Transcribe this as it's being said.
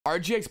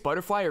RGX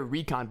Butterfly or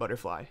Recon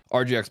Butterfly?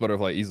 RGX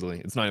Butterfly easily.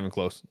 It's not even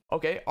close.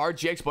 Okay,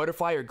 RGX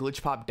Butterfly or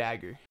Glitch Pop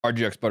Dagger?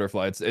 RGX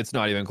Butterfly. It's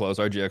not even close.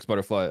 RGX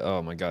Butterfly.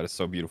 Oh my god, it's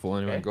so beautiful.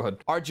 Anyway, Okay. go ahead.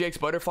 RGX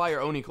Butterfly or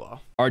Oniclaw?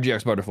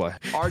 RGX Butterfly.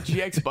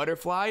 RGX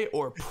Butterfly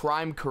or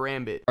Prime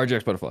Karambit?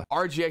 RGX Butterfly.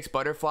 RGX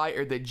Butterfly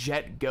or the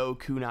Jet Go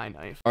Kunai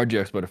Knife?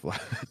 RGX Butterfly.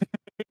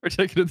 We're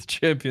taking it to the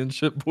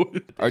championship, boy.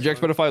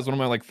 RGX Butterfly is one of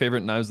my like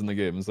favorite knives in the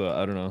game, so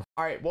I don't know.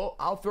 All right, well,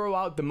 I'll throw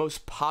out the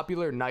most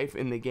popular knife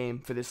in the game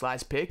for this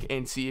last pick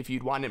and see if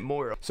you'd want it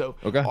more. So,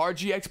 Okay.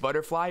 RGX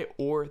Butterfly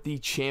or the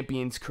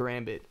Champions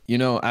Karambit? You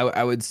know,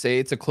 I would say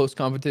it's a close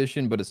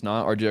competition, but it's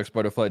not. RGX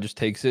Butterfly just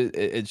takes it.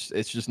 It's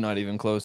just not even close.